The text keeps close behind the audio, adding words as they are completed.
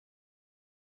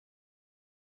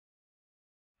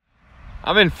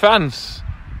I'm in France,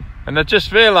 and I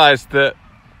just realised that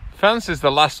France is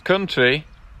the last country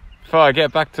before I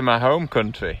get back to my home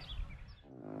country.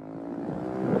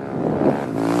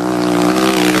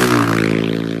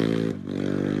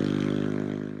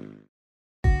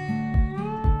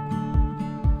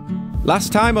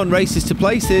 Last time on Races to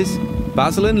Places,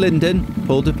 Basil and Lyndon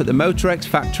pulled up at the Motorex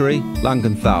factory,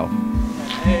 Langenthal.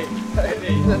 Hey,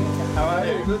 how are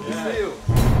you? Good to see you.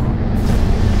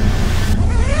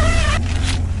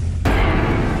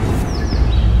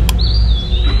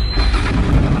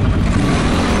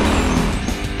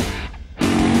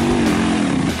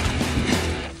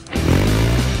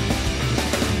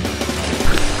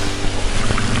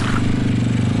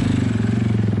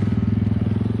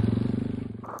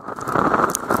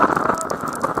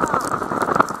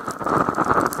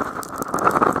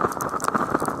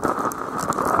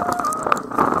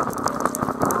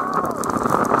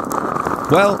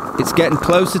 Well, it's getting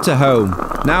closer to home.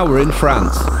 Now we're in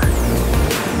France.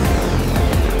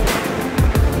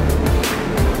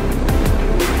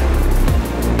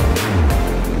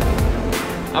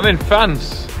 I'm in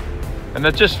France, and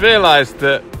I just realised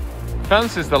that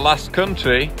France is the last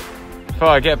country before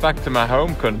I get back to my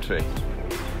home country.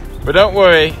 But don't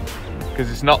worry, because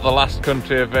it's not the last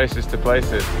country of Races to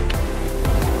Places.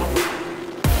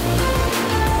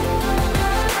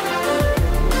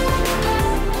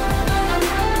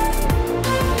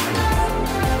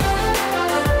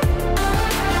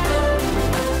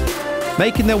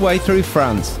 Making their way through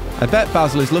France, I bet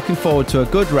Basil is looking forward to a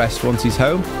good rest once he's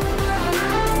home.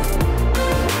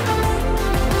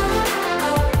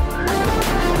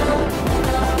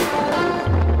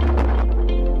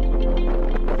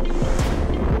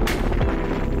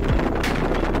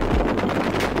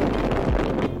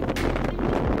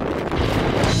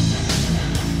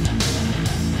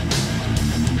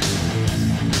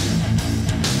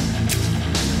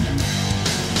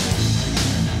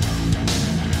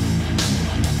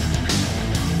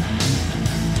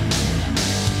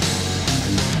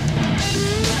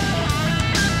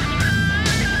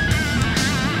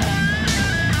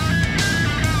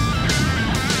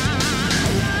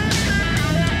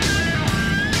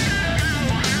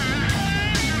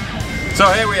 So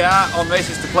here we are on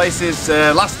Races to Places,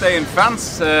 last day in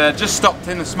France. Just stopped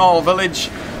in a small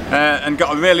village and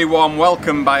got a really warm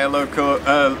welcome by a lot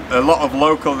of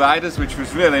local riders, which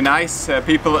was really nice.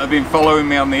 People that have been following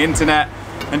me on the internet,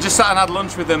 and just sat and had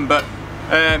lunch with them. But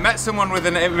met someone with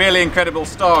a really incredible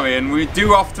story, and we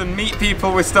do often meet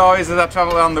people with stories as I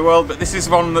travel around the world, but this is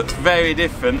one that's very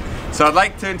different. So I'd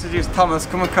like to introduce Thomas.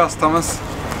 Come across, Thomas.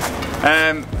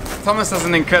 Thomas has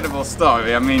an incredible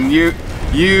story. I mean,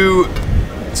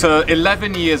 so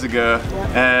 11 years ago,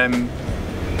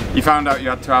 you found out you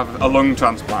had to have a lung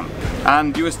transplant,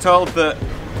 and you was told that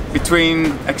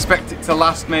expect it to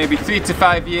last maybe 3 to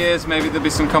 5 years, maybe there'll be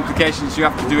some complications, you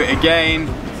have to do it again.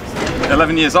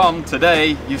 11 years on,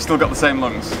 today, you've still got the same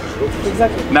lungs.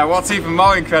 Exactly. Now what's even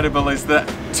more incredible is that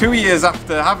 2 years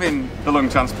after having the lung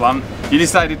transplant, you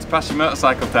decided to pass your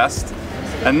motorcycle test,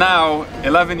 and now,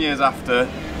 11 years after,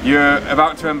 you're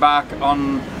about to embark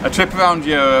on a trip around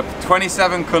Europe,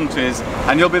 27 countries,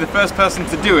 and you'll be the first person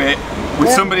to do it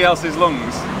with somebody else's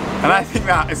lungs. And I think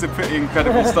that is a pretty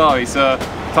incredible story. So,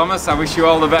 Thomas, I wish you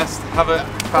all the best. Have a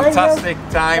fantastic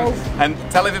time. And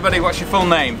tell everybody what's your full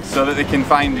name so that they can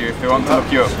find you if they want to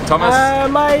look you up. Thomas?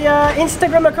 My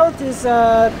Instagram account is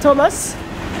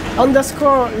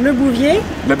Thomas_Lebouvier.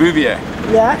 Lebouvier?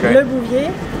 Yeah, okay.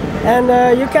 Lebouvier. And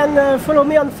you can follow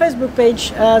me on Facebook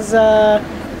page as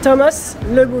Thomas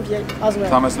Lebouvier as well.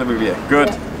 Thomas Lebouvier, good.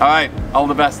 Yeah. Alright, all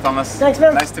the best, Thomas. Thanks,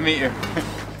 man. Nice to meet you.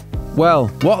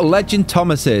 Well, what a legend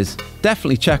Thomas is.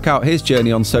 Definitely check out his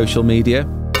journey on social media.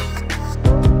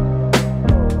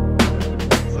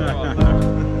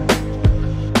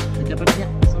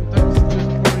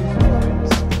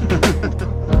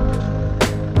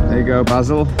 There you go,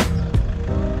 Basil.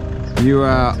 You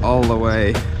are all the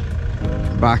way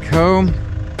back home.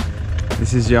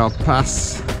 This is your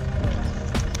pass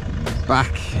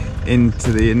back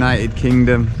into the United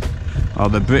Kingdom or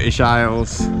the British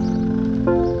Isles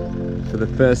for the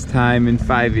first time in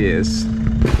 5 years.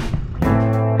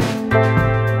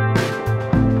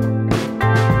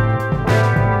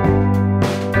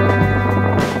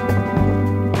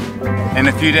 In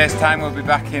a few days' time we'll be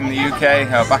back in the UK,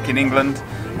 or back in England,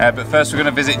 but first we're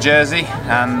going to visit Jersey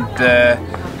and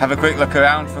have a quick look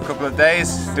around for a couple of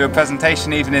days, do a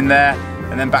presentation evening there,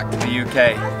 and then back to the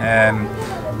UK.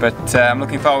 But I'm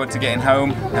looking forward to getting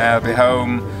home. I'll be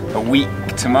home a week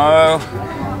tomorrow,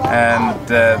 and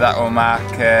that will mark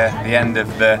the end of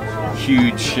the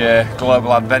huge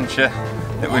global adventure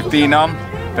that we've been on.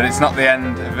 but it's not the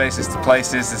end of Races to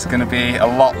Places. There's going to be a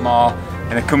lot more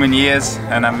in the coming years,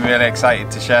 and I'm really excited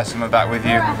to share some of that with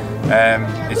you.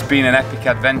 It's been an epic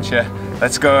adventure.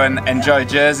 Let's go and enjoy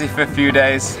Jersey for a few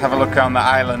days, have a look around the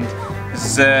island.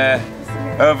 It's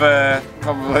over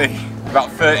probably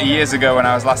about 30 years ago when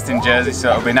I was last in Jersey,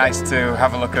 so it'll be nice to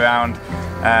have a look around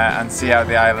and see how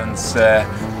the island's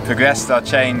progressed or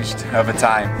changed over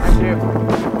time. Thank you.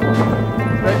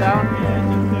 Straight down.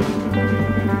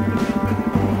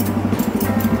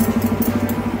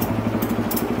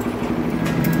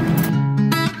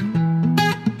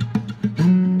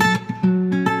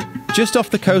 Just off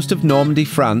the coast of Normandy,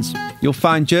 France, you'll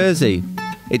find Jersey.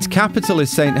 Its capital is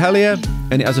St Helier,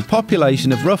 and it has a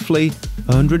population of roughly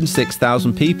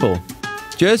 106,000 people.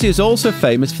 Jersey is also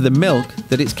famous for the milk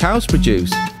that its cows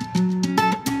produce.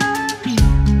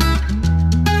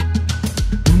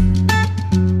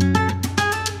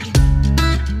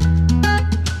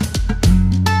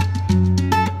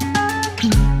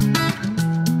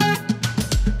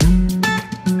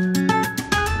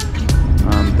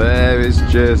 And there is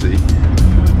Jersey.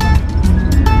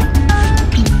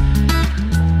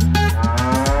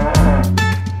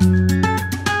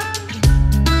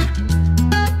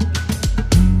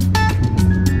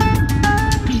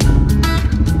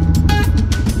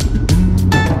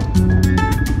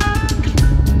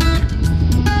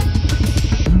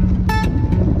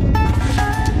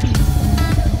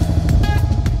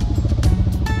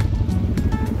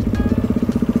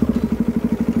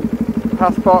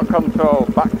 Passport control,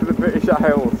 back to the British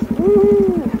Isles.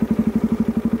 Woo!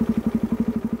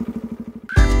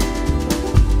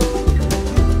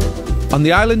 On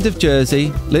the island of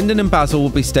Jersey, Lyndon and Basil will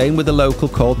be staying with a local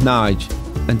called Nige,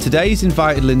 and today he's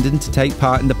invited Lyndon to take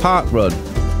part in the park run.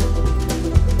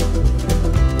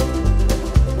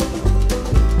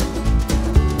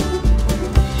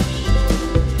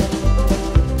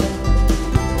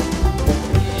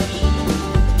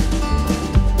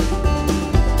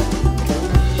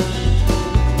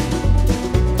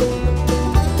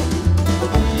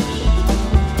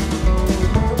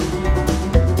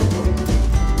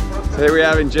 Here we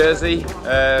are in Jersey,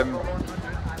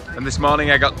 and this morning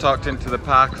I got talked into the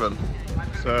park run.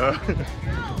 So,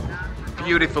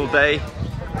 beautiful day.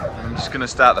 I'm just going to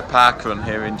start the park run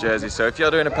here in Jersey. So if you're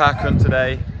doing a park run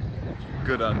today,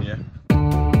 good on you.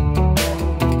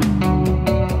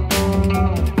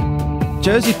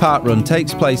 Jersey Park Run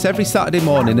takes place every Saturday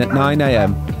morning at 9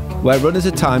 AM, where runners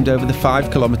are timed over the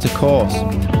 5-kilometre course.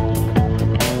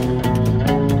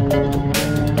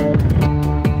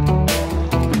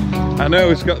 I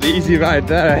know it's got the easy ride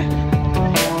there.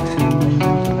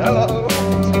 Hello!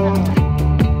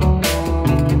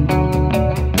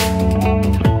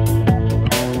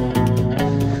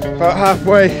 About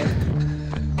halfway.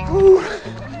 Whew.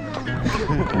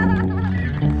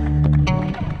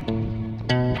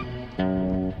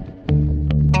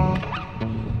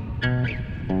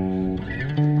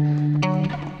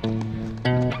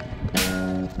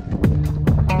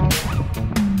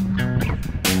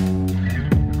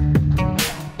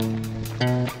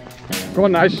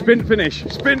 Come on, Nige,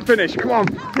 sprint finish, come on.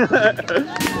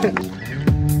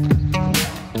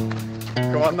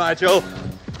 Come on, Nigel.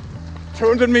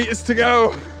 200 metres to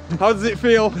go. How does it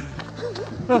feel?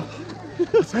 I'll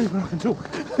tell you what I can do.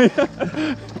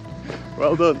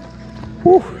 Well done.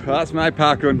 Whew, that's my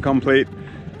park run complete.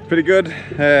 Pretty good.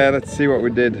 Let's see what we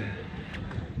did.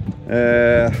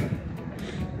 Where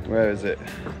is it?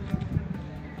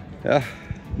 Yeah,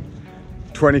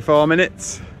 24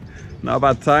 minutes. Not a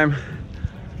bad time.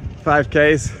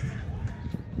 5Ks.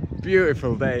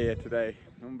 Beautiful day here today.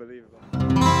 Unbelievable.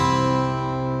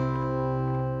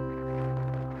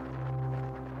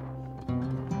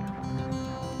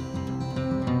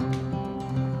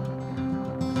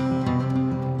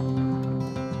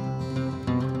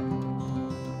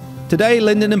 Today,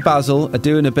 Lyndon and Basil are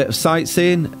doing a bit of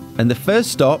sightseeing, and the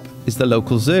first stop is the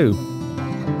local zoo.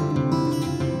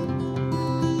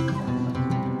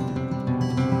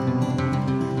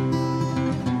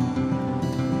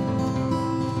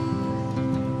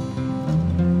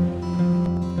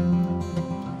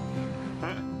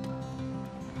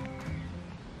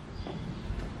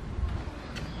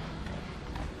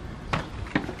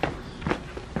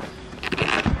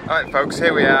 Alright folks,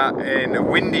 here we are in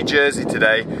windy Jersey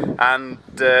today, and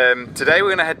today we're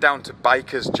going to head down to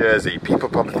Bikers Jersey. People are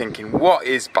probably thinking, what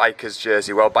is Bikers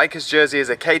Jersey? Well, Bikers Jersey is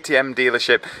a KTM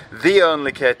dealership, the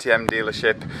only KTM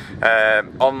dealership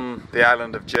on the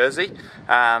island of Jersey,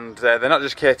 and they're not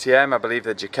just KTM, I believe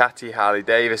they're Ducati, Harley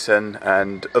Davidson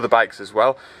and other bikes as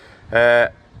well.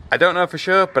 I don't know for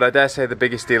sure, but I dare say the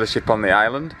biggest dealership on the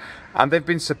island, and they've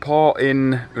been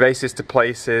supporting Races to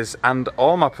Places and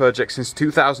all my projects since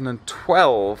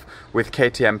 2012 with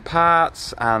KTM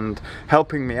parts and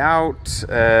helping me out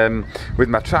with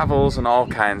my travels and all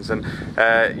kinds. And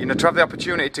you know, to have the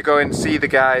opportunity to go and see the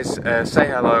guys, say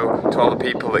hello to all the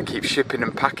people that keep shipping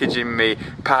and packaging me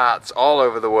parts all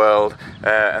over the world,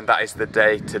 and that is the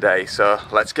day today. So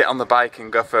let's get on the bike and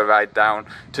go for a ride down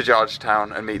to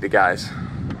Georgetown and meet the guys.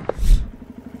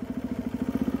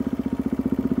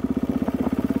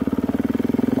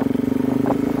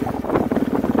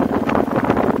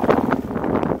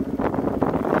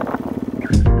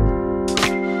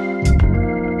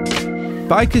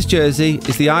 Bikers Jersey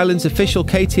is the island's official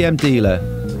KTM dealer,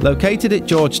 located at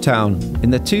Georgetown. In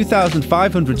the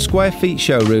 2,500 square feet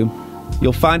showroom,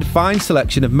 you'll find a fine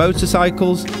selection of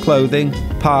motorcycles, clothing,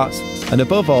 parts, and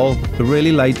above all, a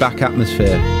really laid-back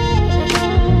atmosphere.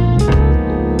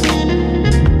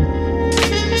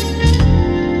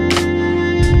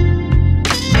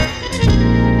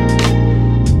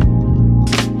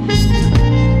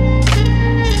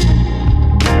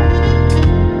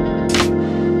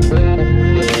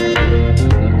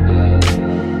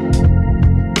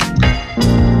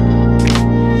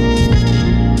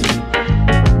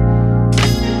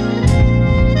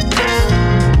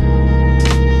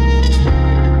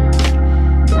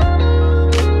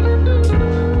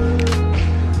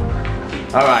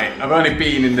 Alright, I've only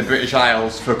been in the British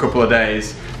Isles for a couple of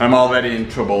days and I'm already in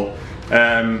trouble.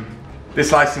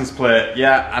 This license plate,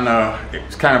 yeah, I know,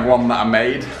 it's kind of one that I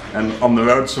made and on the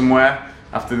road somewhere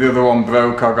after the other one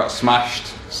broke or got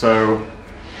smashed, so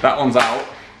that one's out.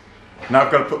 Now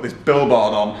I've got to put this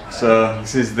billboard on, so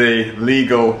this is the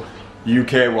legal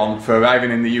UK one for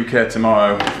arriving in the UK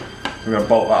tomorrow. We're going to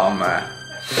bolt that on there.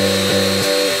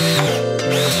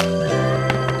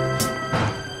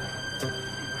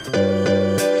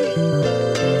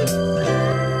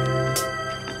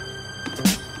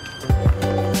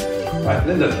 Right,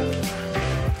 Lyndon.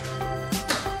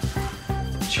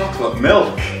 Chocolate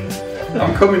milk.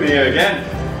 I'm coming here again.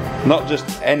 Not just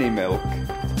any milk,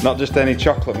 not just any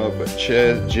chocolate milk, but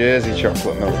Jersey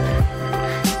chocolate milk.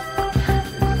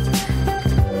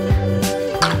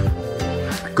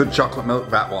 Good chocolate milk,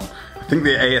 that one. I think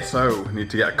the ASO need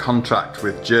to get a contract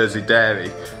with Jersey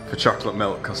Dairy for chocolate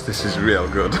milk, because this is real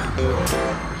good.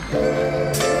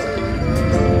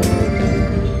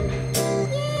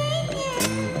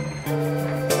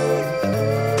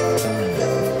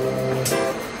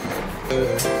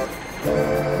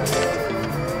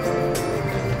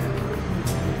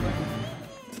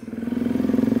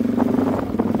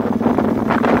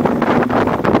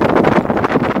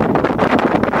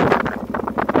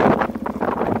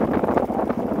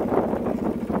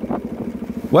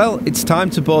 Well, it's time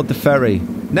to board the ferry.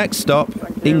 Next stop,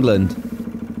 England.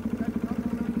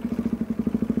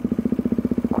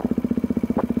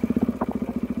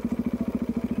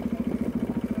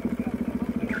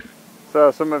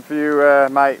 So some of you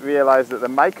might realise that the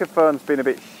microphone's been a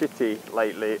bit shitty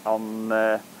lately on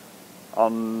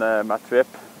my trip,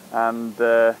 and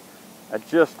I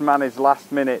just managed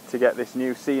last minute to get this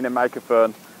new Cena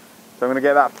microphone. So I'm going to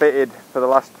get that fitted for the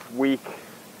last week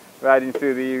riding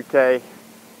through the UK.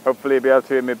 Hopefully you'll be able to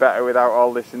hear me better without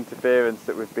all this interference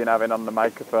that we've been having on the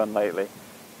microphone lately.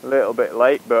 A little bit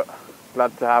late, but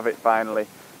glad to have it finally.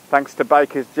 Thanks to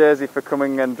Bikers Jersey for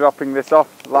coming and dropping this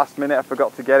off last minute. I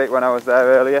forgot to get it when I was there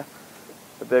earlier,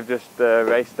 but they've just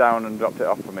raced down and dropped it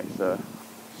off for me, so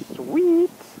sweet!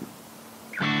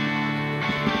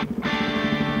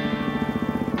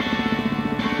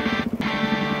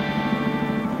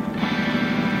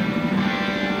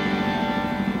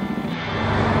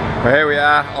 Well, here we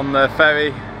are on the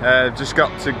ferry, just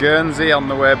got to Guernsey on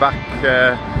the way back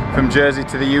from Jersey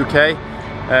to the UK.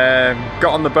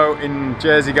 Got on the boat in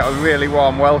Jersey, got a really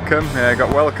warm welcome,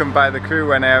 got welcomed by the crew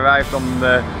when I arrived on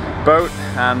the boat,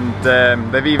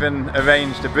 and they've even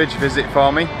arranged a bridge visit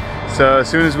for me. So as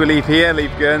soon as we leave here,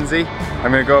 leave Guernsey,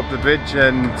 I'm going to go up the bridge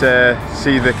and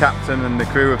see the captain and the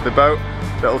crew of the boat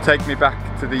that will take me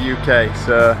back to the UK.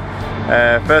 So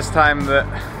first time that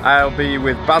I'll be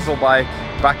with Basil Bike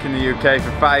back in the UK for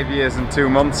 5 years and 2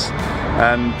 months,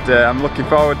 and I'm looking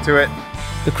forward to it.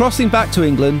 The crossing back to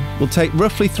England will take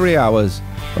roughly 3 hours,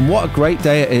 and what a great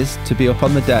day it is to be up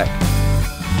on the deck.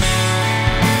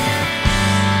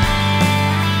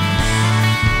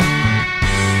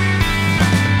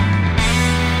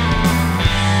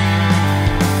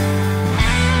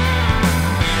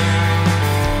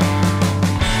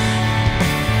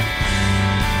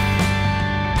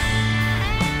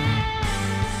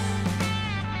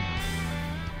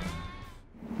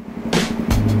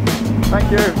 Thank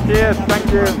you.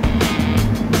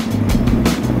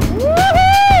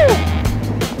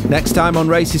 Next time on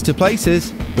Races to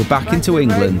Places, we're back into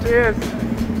England. Cheers.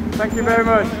 Thank you very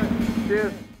much.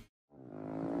 Cheers.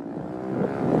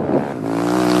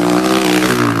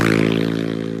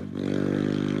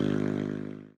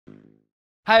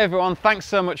 Hi everyone, thanks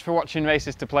so much for watching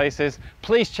Races to Places.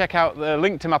 Please check out the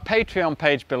link to my Patreon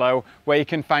page below where you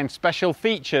can find special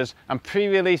features and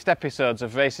pre-released episodes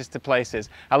of Races to Places.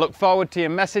 I look forward to your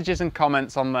messages and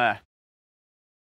comments on there.